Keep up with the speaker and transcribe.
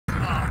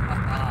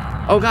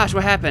Oh gosh,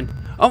 what happened?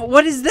 Oh,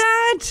 what is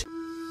that?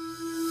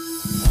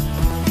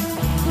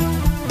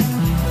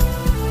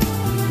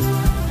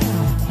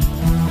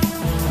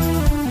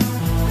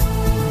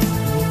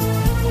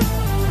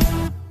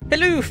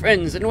 Hello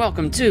friends, and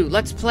welcome to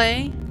Let's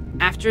Play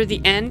After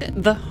the End,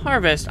 The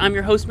Harvest. I'm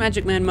your host,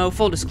 MagicManMo.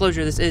 Full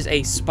disclosure, this is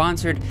a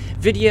sponsored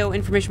video.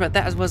 Information about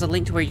that, as well as a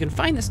link to where you can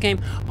find this game,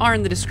 are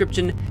in the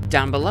description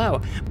down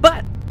below.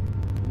 But,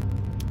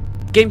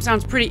 game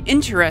sounds pretty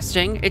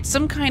interesting. It's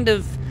some kind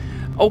of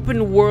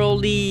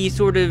open-worldy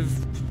sort of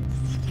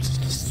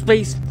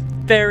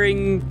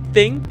space-faring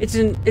thing. It's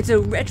a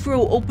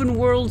retro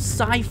open-world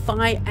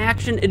sci-fi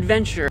action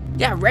adventure.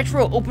 Yeah,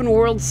 retro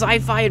open-world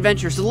sci-fi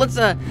adventure. So let's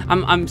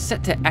I'm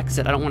set to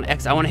exit. I don't want to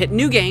exit. I want to hit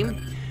new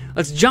game.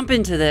 Let's jump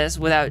into this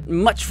without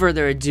much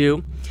further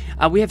ado.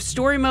 We have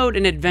story mode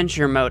and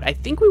adventure mode. I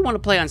think we want to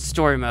play on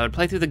story mode.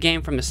 Play through the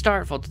game from the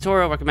start. Full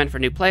tutorial. Recommend for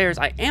new players.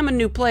 I am a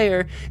new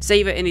player.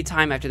 Save at any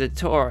time after the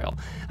tutorial.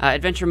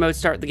 Adventure mode.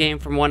 Start the game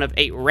from one of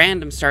 8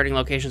 random starting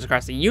locations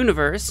across the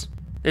universe.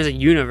 There's a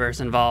universe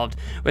involved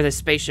with a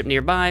spaceship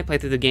nearby. Play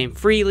through the game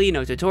freely.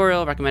 No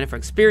tutorial. Recommended for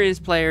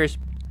experienced players.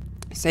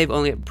 Save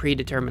only at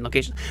predetermined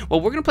locations.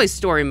 Well, we're going to play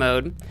story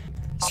mode.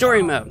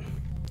 Story mode.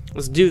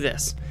 Let's do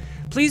this.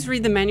 Please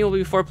read the manual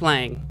before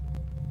playing.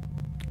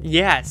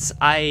 Yes,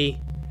 I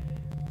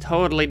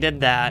totally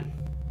did that.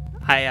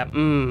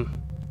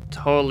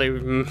 Totally.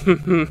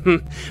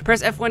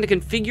 Press F1 to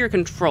configure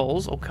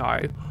controls.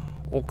 Okay.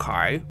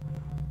 Okay.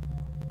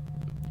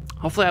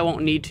 Hopefully I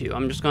won't need to.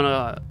 I'm just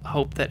gonna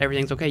hope that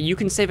everything's okay. You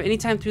can save at any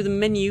time through the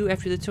menu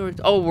after the tour.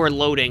 Oh, we're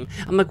loading.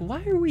 I'm like,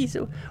 why are we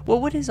so... Well,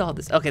 what is all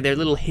this? Okay, there are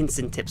little hints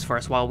and tips for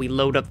us while we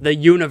load up the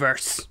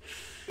universe.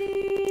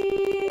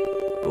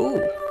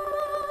 Ooh.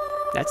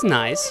 That's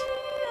nice.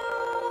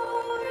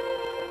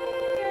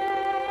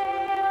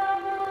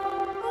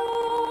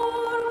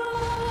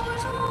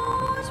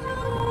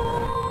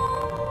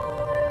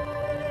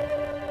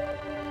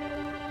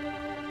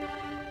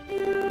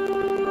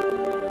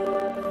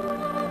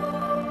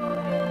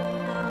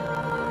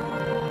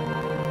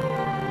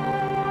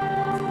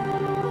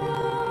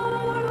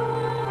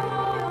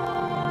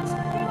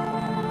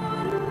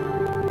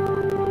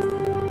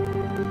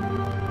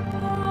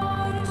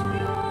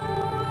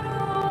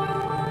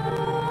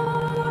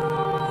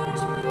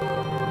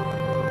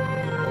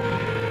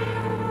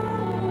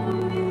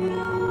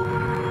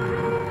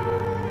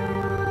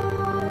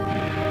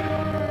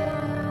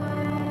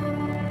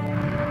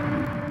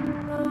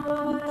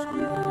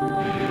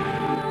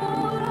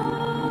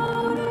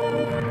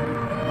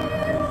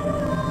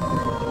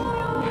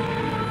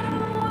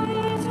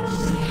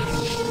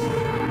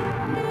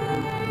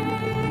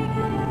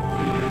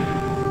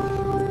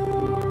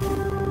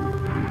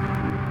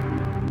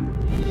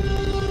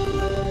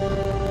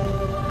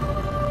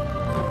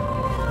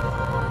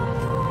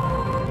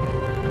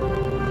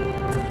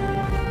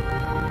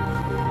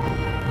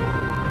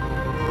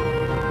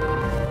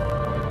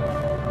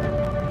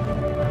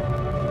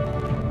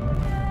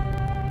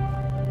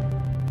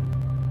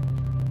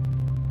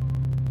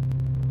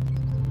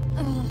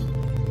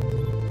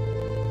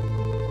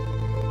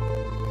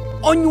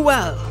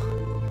 Unwell,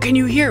 can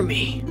you hear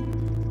me?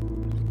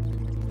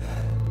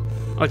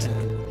 What's it?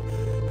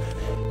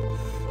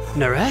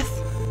 Nareth?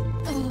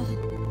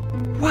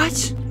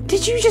 What?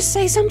 Did you just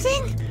say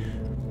something?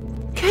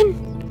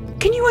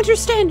 Can you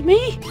understand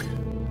me?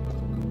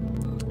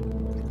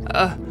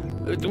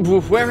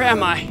 Where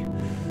am I?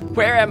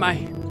 Where am I?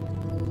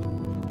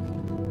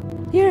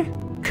 You're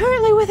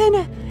currently within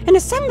an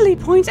assembly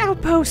point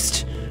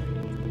outpost.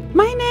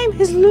 My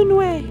name is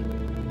Lunwei.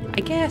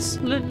 I guess.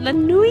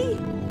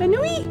 Lanui?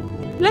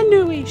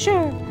 Lanui,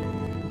 sure.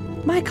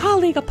 My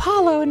colleague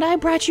Apollo and I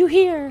brought you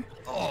here.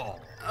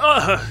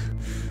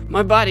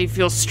 My body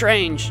feels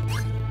strange.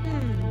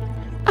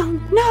 Oh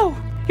no,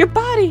 your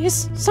body,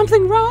 is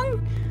something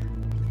wrong?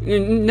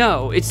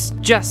 No, it's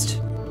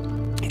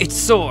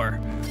sore.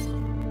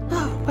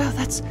 Oh, well,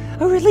 that's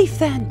a relief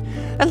then.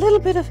 A little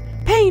bit of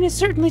pain is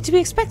certainly to be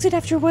expected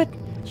after what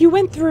you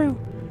went through.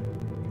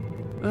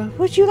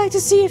 Would you like to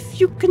see if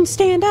you can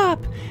stand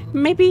up?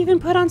 Maybe even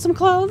put on some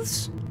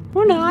clothes?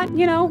 Or not,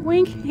 you know,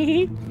 wink.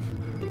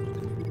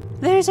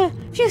 There's a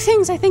few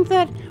things I think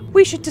that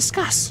we should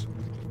discuss.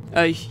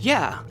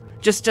 Yeah.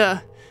 Just,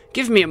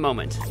 give me a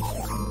moment.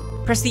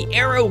 Press the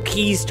arrow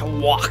keys to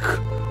walk.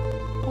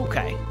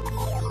 Okay.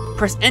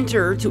 Press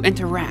enter to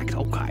interact.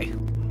 Okay.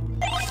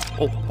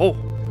 Oh.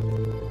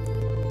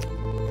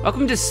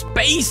 Welcome to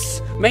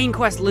space! Main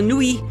quest,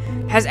 Lanui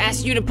has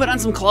asked you to put on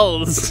some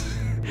clothes.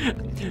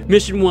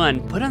 Mission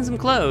 1, put on some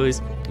clothes.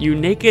 You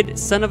naked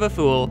son of a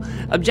fool.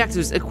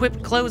 Objectives,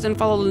 equip clothes and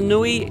follow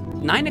Lanui.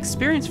 9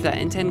 experience for that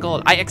and 10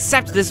 gold. I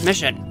accept this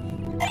mission.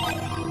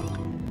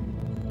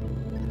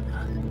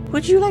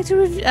 Would you like to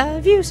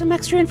review some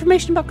extra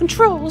information about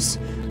controls?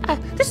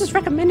 This is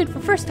recommended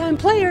for first-time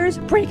players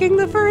breaking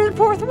the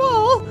fourth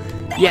wall.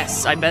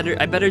 Yes, I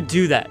better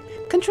do that.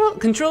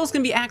 Controls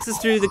can be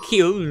accessed through the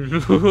key.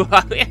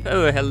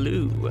 Oh,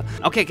 hello.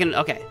 Okay,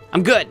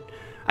 I'm good.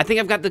 I think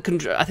I've got the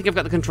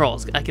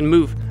controls. I can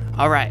move.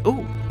 All right.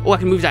 Ooh. Oh, I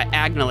can move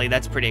diagonally.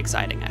 That's pretty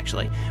exciting,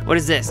 actually. What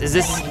is this? Is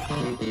this...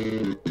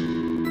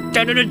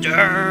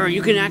 Da-da-da-da!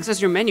 You can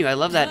access your menu. I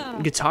love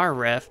that guitar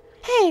riff.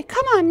 Hey,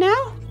 come on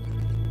now.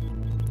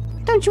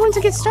 Don't you want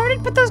to get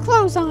started? Put those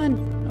clothes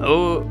on.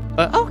 Oh.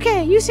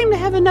 Okay, you seem to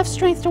have enough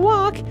strength to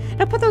walk.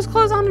 Now put those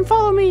clothes on and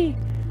follow me.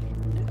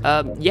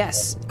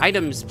 Yes.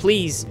 Items,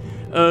 please.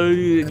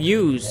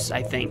 Use,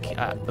 I think.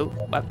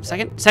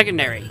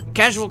 Secondary.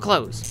 Casual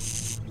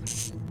clothes.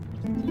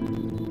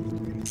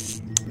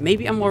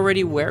 Maybe I'm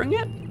already wearing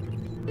it?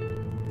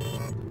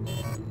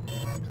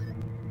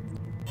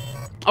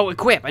 Oh,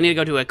 equip. I need to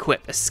go to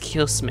equip.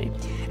 Excuse me.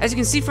 As you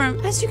can see from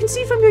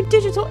your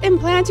digital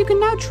implant, you can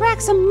now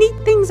track some neat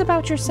things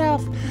about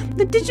yourself.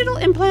 The digital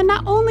implant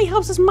not only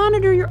helps us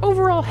monitor your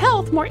overall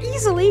health more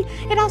easily,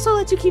 it also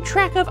lets you keep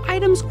track of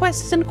items,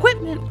 quests, and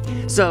equipment.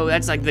 So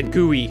that's like the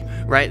GUI,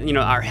 right? You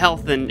know, our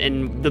health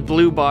and the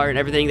blue bar and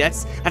everything.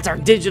 That's our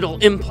digital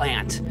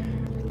implant.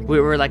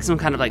 We're like some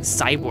kind of like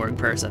cyborg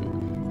person.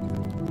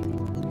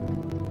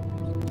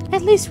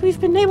 At least we've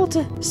been able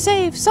to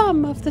save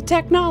some of the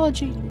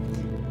technology.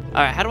 All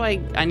right, how do I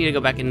need to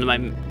go back into my...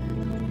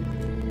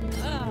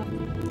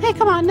 Hey,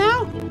 come on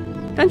now.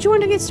 Don't you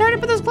want to get started?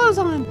 Put those clothes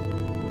on.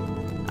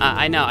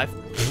 I know.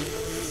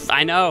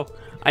 I know.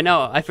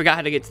 I forgot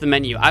how to get to the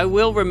menu. I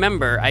will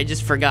remember. I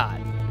just forgot.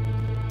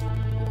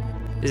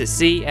 Is it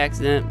C, X,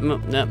 no,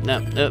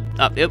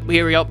 yep,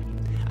 here we go.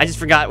 I just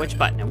forgot which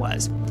button it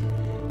was.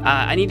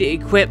 I need to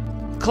equip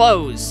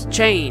clothes,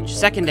 change,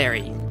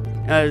 secondary.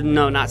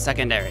 No, not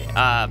secondary.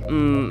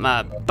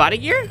 Body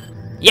gear?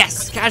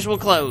 Yes, casual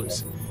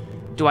clothes.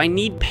 Do I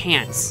need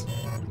pants?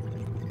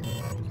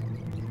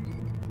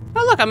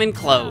 Oh, look, I'm in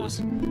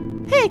clothes.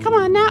 Hey, come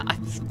on now.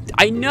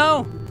 I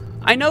know,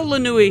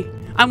 Lanui.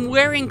 I'm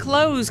wearing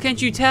clothes,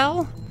 can't you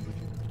tell?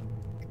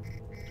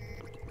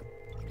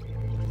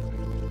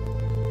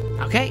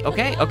 Okay.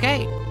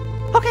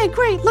 Okay,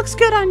 great. Looks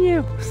good on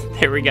you.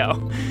 There we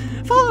go.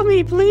 Follow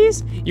me,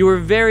 please. You were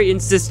very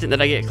insistent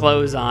that I get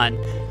clothes on.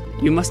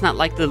 You must not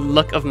like the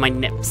look of my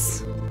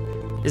nips.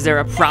 Is there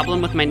a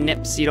problem with my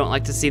nips? You don't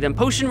like to see them?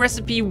 Potion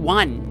recipe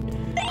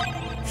 1.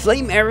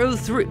 Flame arrow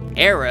through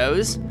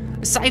arrows.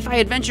 A sci-fi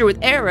adventure with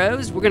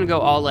arrows. We're gonna go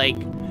all like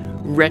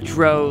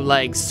retro,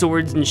 like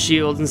swords and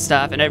shields and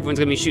stuff, and everyone's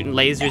gonna be shooting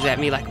lasers at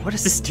me. Like, what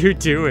is this dude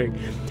doing?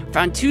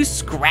 Found 2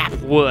 scrap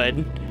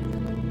wood.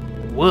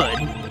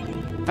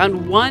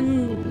 Found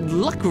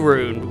 1 luck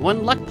rune.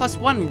 1 luck plus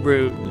 1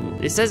 rune.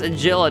 It says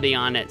agility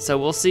on it, so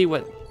we'll see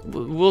what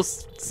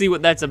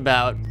that's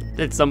about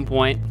at some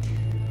point.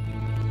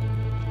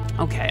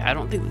 Okay, I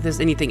don't think that there's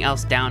anything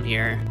else down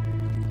here.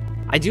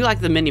 I do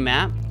like the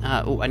mini-map.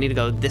 Oh, I need to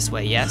go this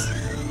way, yes.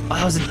 Oh,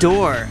 that was a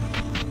door.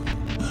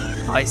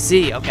 Oh, I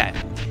see, okay.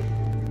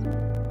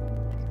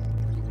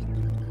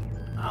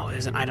 Oh,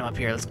 there's an item up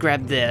here. Let's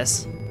grab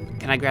this.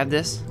 Can I grab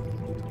this?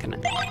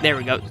 There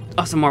we go.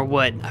 Oh, some more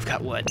wood. I've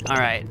got wood. All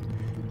right.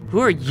 Who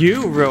are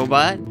you,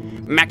 robot?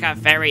 Mecha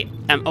Fairy.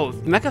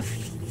 Mecha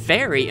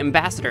Fairy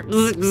Ambassador.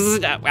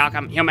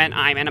 Welcome, human.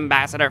 I'm an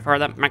ambassador for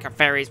the Mecha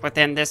Fairies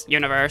within this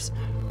universe.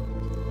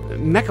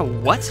 Mecha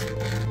what?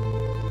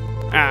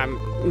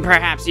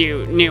 Perhaps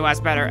you knew us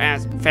better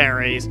as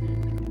fairies.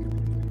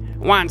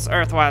 Once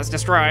Earth was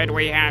destroyed,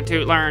 we had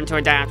to learn to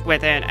adapt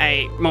within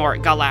a more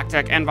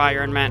galactic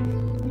environment.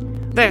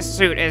 This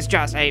suit is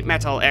just a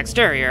metal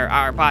exterior.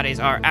 Our bodies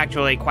are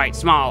actually quite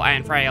small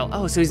and frail.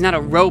 Oh, so he's not a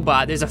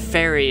robot. There's a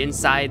fairy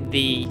inside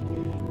the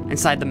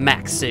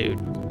mech suit.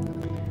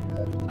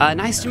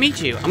 Nice to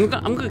meet you. I'm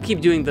gonna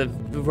keep doing the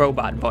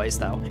robot voice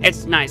though.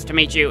 It's nice to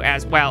meet you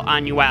as well,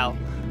 Anuel.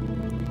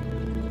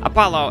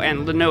 Apollo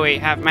and Lanui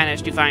have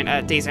managed to find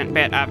a decent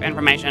bit of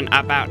information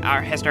about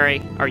our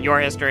history, or your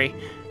history.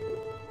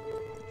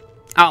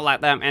 I'll let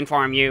them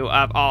inform you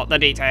of all the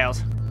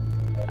details.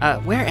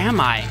 Where am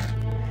I?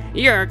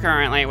 You're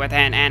currently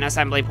within an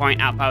assembly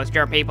point outpost.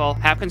 Your people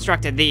have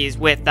constructed these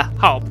with the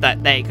hope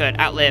that they could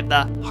outlive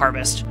the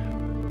harvest.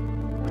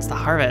 What's the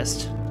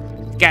harvest?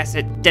 Guess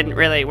it didn't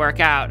really work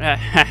out.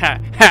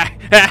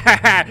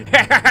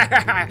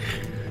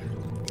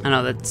 I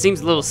know, that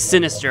seems a little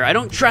sinister. I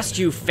don't trust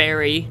you,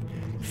 fairy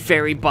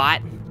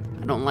bot.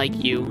 I don't like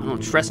you. I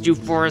don't trust you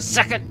for a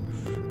second.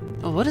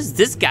 Oh, what is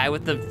this guy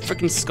with the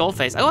freaking skull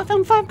face? Oh, I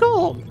found 5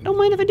 gold. Don't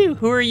mind if I do.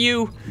 Who are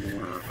you?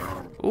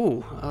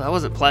 Ooh, oh, that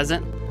wasn't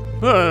pleasant.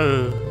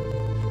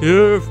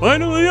 You're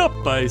finally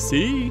up, I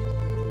see.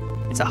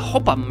 It's a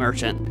Hopa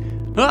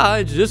merchant.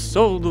 I just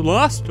sold the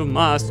last of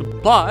my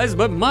supplies,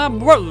 but my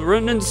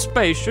brethren in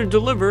space should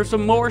deliver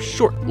some more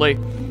shortly.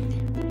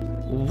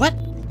 What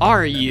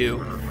are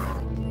you?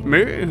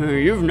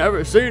 Me? You've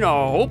never seen a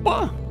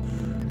Hopa?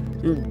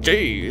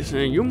 Geez,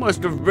 you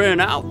must have been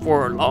out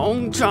for a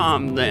long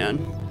time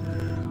then.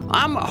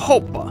 I'm a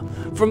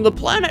Hopa, from the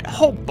planet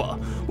Hopa.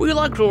 We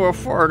like to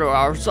refer to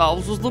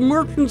ourselves as the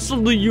merchants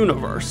of the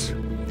universe.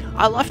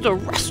 I left a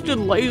rusted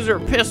laser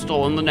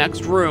pistol in the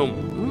next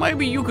room.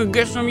 Maybe you could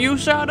get some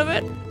use out of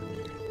it?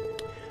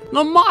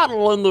 The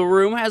model in the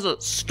room has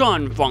a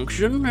stun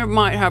function. It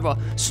might have a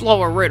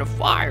slower rate of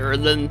fire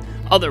than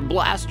other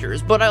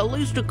blasters, but at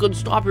least it could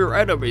stop your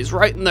enemies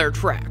right in their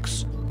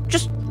tracks.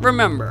 Just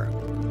remember,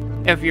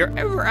 if you're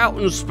ever out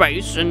in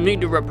space and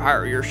need to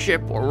repair your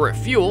ship or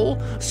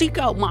refuel, seek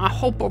out my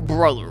Hopa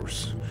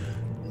brothers.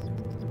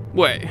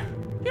 Wait,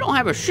 you don't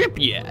have a ship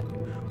yet?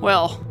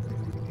 Well,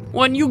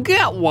 when you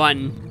get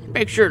one,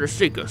 make sure to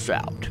seek us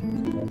out.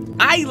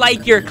 I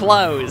like your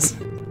clothes.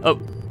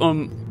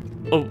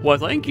 Well,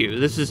 thank you.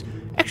 This is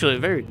actually a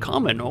very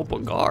common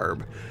Hopa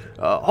garb.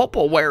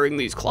 Hopa wearing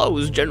these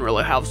clothes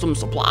generally have some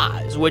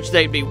supplies, which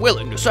they'd be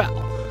willing to sell.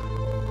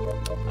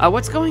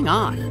 What's going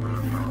on?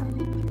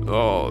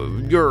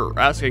 You're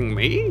asking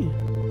me?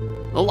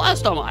 The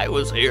last time I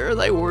was here,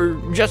 they were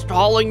just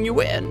hauling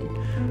you in.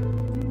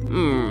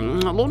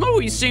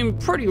 Lanui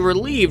seemed pretty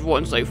relieved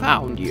once they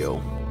found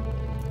you.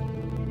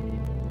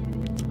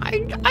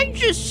 I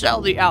just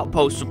sell the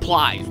outpost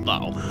supplies,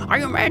 though. I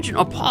imagine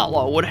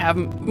Apollo would have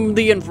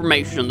the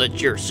information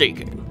that you're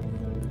seeking.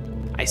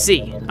 I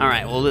see. All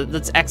right, well,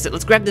 let's exit.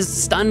 Let's grab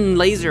this stun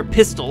laser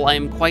pistol. I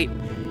am quite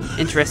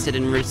interested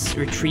in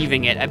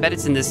retrieving it. I bet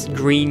it's in this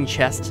green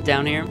chest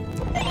down here.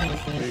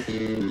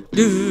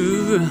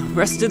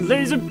 Rusted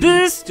laser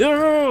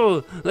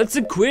pistol! Let's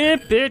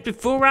equip it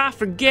before I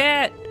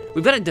forget.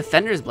 We've got a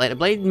defender's blade, a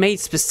blade made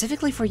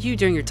specifically for you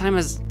during your time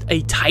as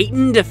a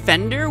Titan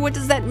defender? What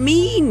does that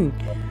mean?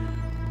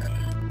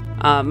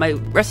 My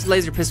rusted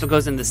laser pistol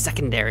goes in the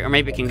secondary, or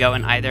maybe it can go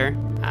in either.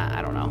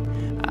 I don't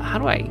know. How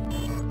do I?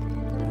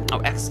 Oh,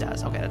 X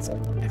does. Okay, that's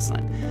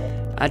excellent.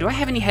 Do I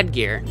have any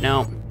headgear?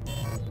 No.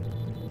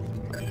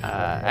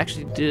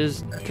 Actually,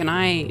 can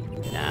I?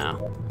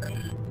 No.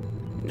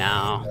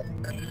 No.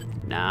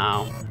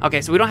 No.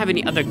 Okay, so we don't have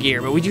any other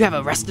gear, but we do have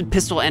a rusted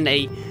pistol and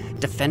a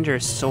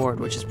defender's sword,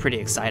 which is pretty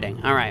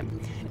exciting. All right.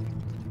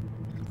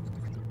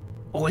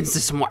 Oh, and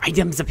there's some more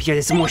items up here.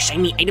 There's some more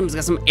shiny items.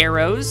 Got some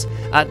arrows.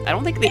 I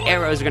don't think the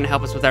arrows are gonna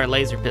help us with our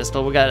laser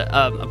pistol. We got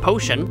a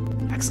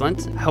potion.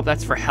 Excellent. I hope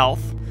that's for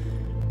health,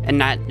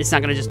 and it's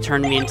not gonna just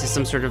turn me into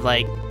some sort of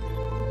like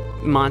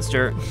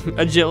monster.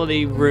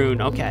 Agility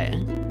rune. Okay.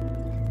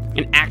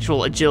 An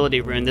actual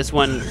agility rune. This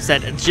one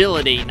said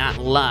agility, not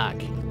luck.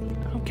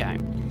 Okay.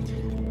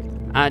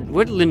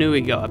 Where did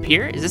Lanui go? Up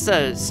here? Is this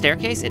a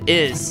staircase? It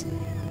is.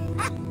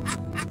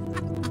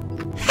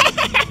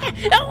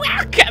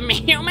 Welcome,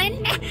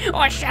 human!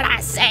 Or should I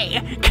say,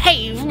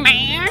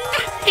 caveman?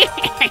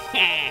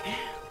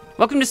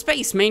 Welcome to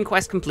space. Main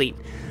quest complete.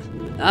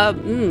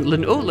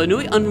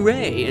 Lanui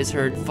Unray is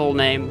her full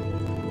name.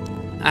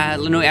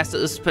 Lanui asked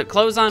us to put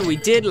clothes on. We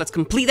did. Let's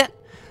complete that.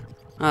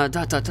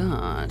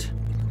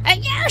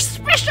 Your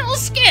special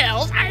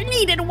skills are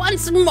needed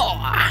once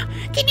more.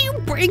 Can you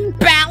bring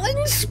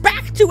balance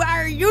back to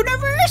our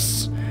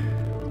universe?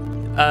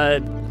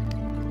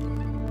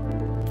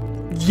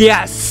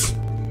 Yes.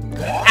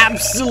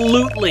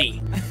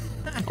 Absolutely.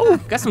 Oh,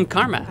 got some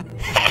karma.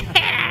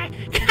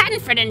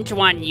 Confident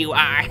one you are.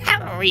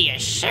 How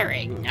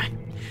reassuring.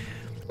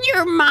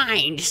 Your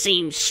mind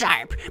seems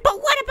sharp,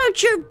 but what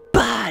about your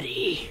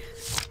body?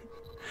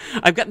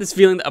 I've got this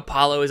feeling that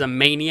Apollo is a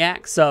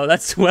maniac, so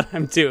that's what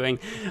I'm doing.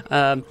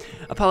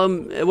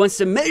 Apollo wants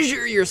to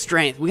measure your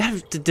strength. We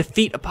have to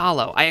defeat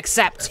Apollo. I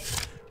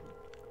accept.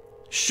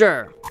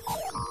 Sure.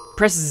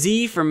 Press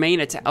Z for main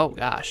attack. Oh,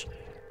 gosh.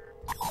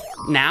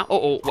 Now?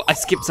 Oh, I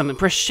skipped something.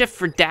 Press shift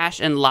for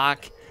dash and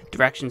lock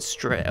direction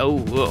straight. Oh,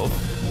 whoa.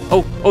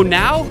 Oh,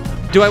 now?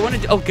 Do I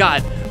want to? Oh,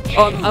 God.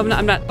 Oh, I'm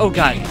not. Oh,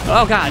 God.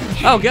 Oh, God.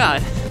 Oh,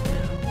 God.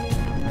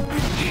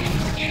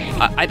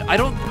 I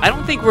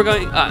don't think we're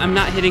going. I'm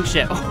not hitting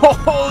shit.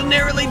 Oh,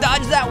 narrowly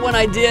dodged that one.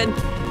 I did.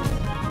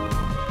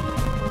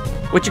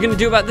 What you gonna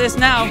do about this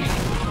now?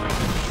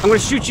 I'm gonna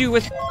shoot you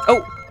with.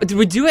 Oh, did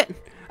we do it?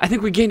 I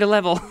think we gained a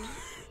level.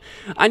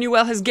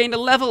 Anuel has gained a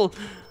level.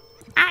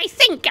 I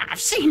think I've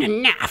seen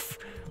enough.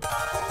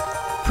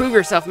 Prove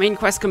yourself. Main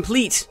quest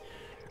complete.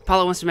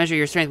 Apollo wants to measure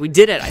your strength. We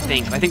did it. I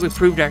think we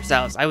proved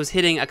ourselves. I was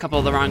hitting a couple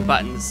of the wrong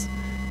buttons,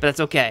 but that's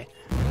okay.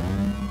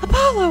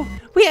 Apollo,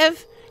 we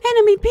have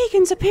enemy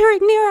beacons appearing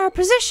near our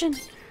position.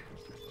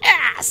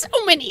 So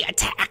many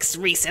attacks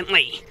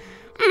recently.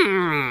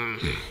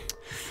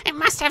 It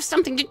must have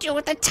something to do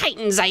with the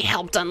Titans I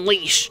helped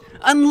unleash.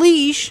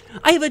 Unleash?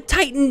 I have a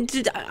Titan.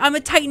 I'm a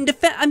Titan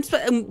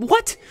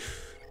what?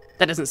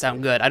 That doesn't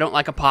sound good. I don't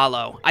like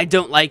Apollo. I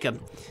don't like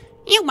him.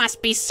 You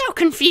must be so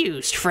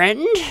confused,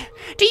 friend.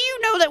 Do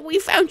you know that we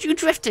found you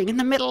drifting in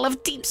the middle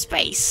of deep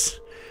space?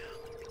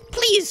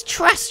 Please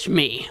trust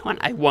me when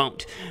I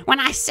won't. When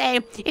I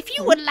say, if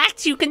you would like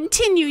to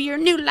continue your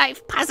new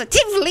life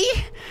positively,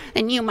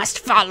 then you must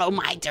follow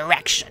my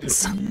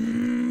directions.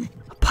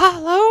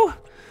 Apollo?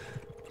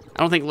 I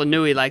don't think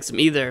Lanui likes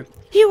him either.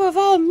 You of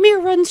all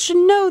Miruns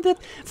should know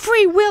that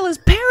free will is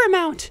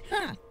paramount.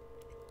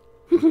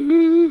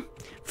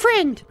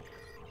 Friend,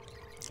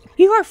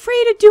 you are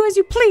free to do as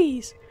you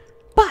please,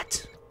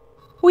 but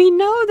we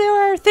know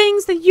there are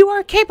things that you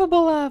are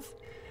capable of.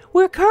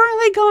 We're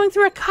currently going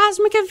through a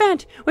cosmic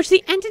event, which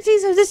the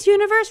entities of this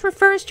universe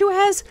refers to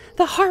as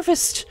the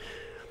Harvest.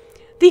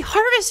 The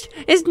harvest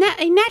is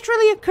a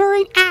naturally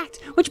occurring act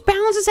which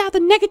balances out the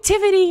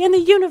negativity in the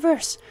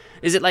universe.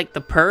 Is it like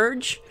the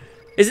purge?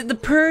 Is it the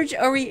purge?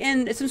 Are we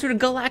in some sort of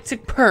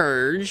galactic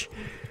purge?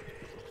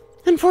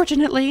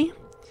 Unfortunately,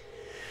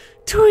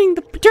 during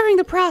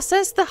the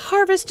process, the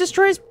harvest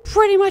destroys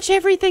pretty much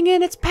everything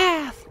in its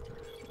path.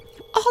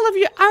 All of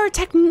our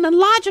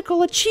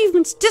technological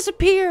achievements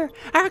disappear.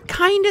 Our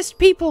kindest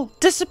people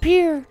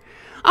disappear.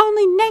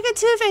 Only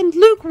negative and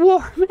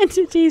lukewarm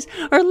entities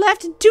are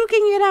left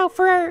duking it out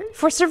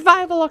for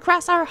survival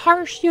across our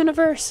harsh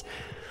universe.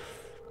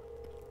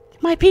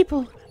 My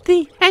people,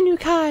 the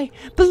Anukai,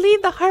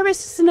 believe the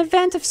harvest is an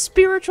event of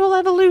spiritual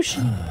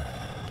evolution.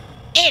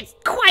 It's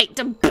quite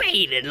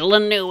debated,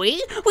 Lanui.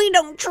 We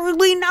don't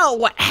truly know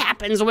what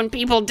happens when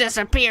people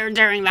disappear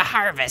during the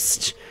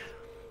harvest.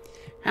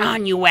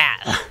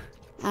 Anuel,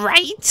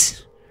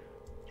 right?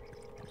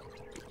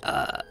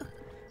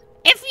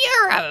 If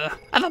you're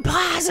of a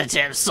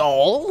positive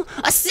soul,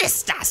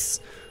 assist us.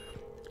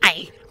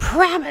 I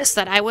promise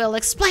that I will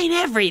explain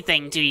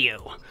everything to you.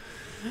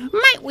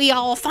 Might we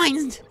all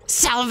find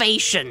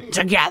salvation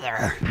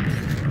together?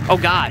 Oh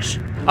gosh.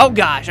 Oh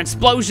gosh,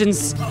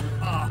 explosions.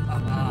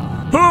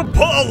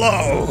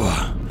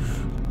 Apollo!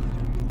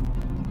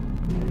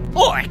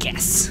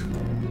 Orcus.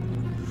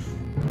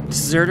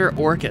 Deserter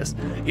Orcus.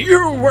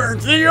 You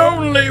weren't the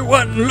only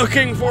one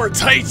looking for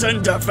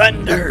Titan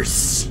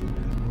defenders.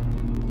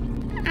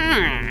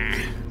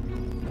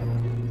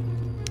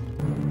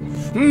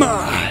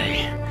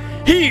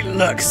 My, he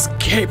looks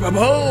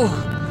capable.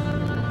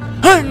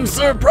 I'm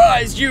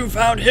surprised you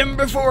found him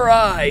before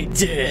I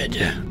did.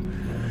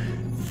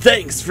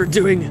 Thanks for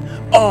doing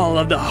all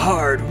of the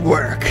hard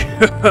work.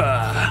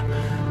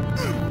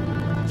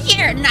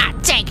 You're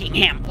not taking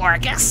him,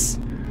 Orcus.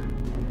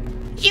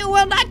 You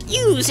will not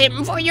use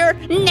him for your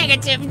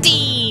negative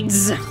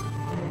deeds.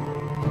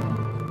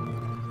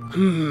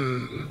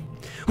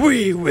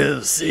 We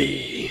will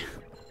see.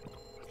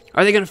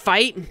 Are they gonna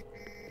fight?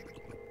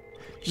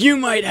 You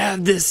might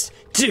have this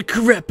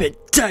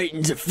decrepit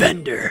Titan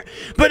defender,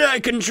 but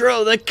I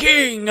control the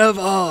king of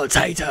all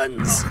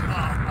Titans.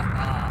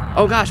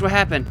 Oh gosh, what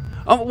happened?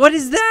 Oh, what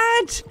is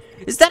that?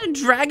 Is that a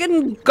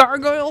dragon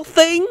gargoyle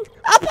thing?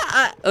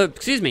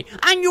 Excuse me.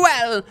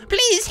 Anuel,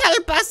 please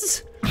help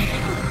us.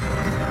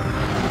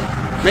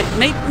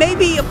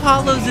 Maybe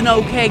Apollo's an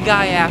okay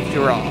guy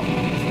after all.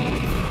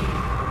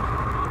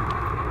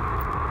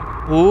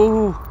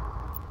 Ooh.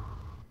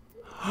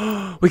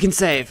 We can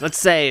save. Let's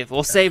save.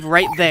 We'll save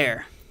right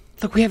there.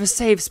 Look, we have a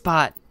save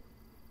spot.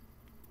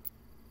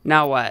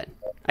 Now what?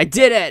 I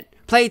did it!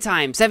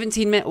 Playtime,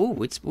 17 minutes.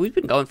 Ooh, we've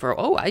been going for...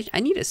 Oh, I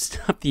need to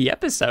stop the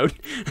episode.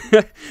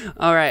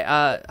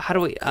 Alright, how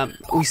do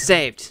we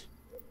saved.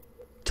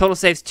 Total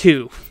saves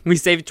 2. We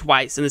saved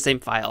twice in the same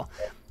file.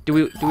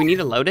 Do we need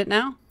to load it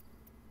now?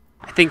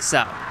 I think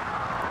so.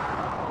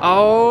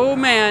 Oh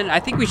man, I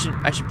think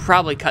I should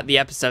probably cut the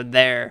episode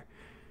there.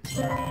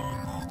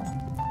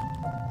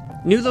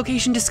 New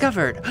location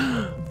discovered.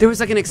 There was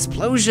like an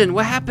explosion.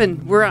 What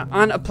happened? We're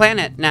on a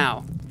planet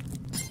now.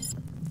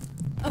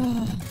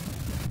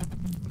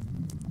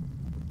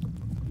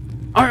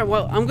 Alright,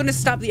 well, I'm gonna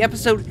stop the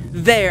episode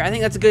there. I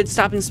think that's a good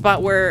stopping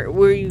spot where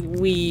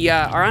we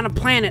are on a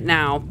planet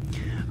now.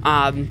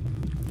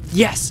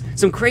 Yes,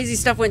 some crazy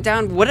stuff went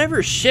down.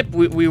 Whatever ship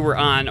we were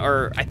on,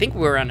 or I think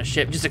we were on a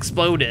ship, just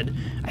exploded.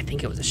 I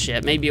think it was a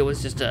ship. Maybe it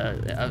was just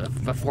a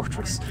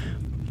fortress.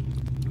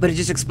 But it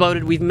just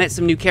exploded. We've met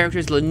some new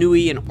characters,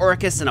 Lanui and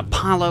Orcus and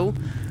Apollo.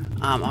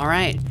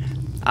 Alright.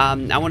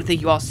 I want to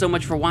thank you all so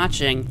much for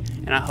watching,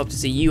 and I hope to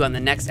see you on the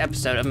next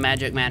episode of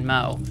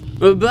MagicManMo.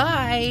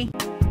 Bye-bye!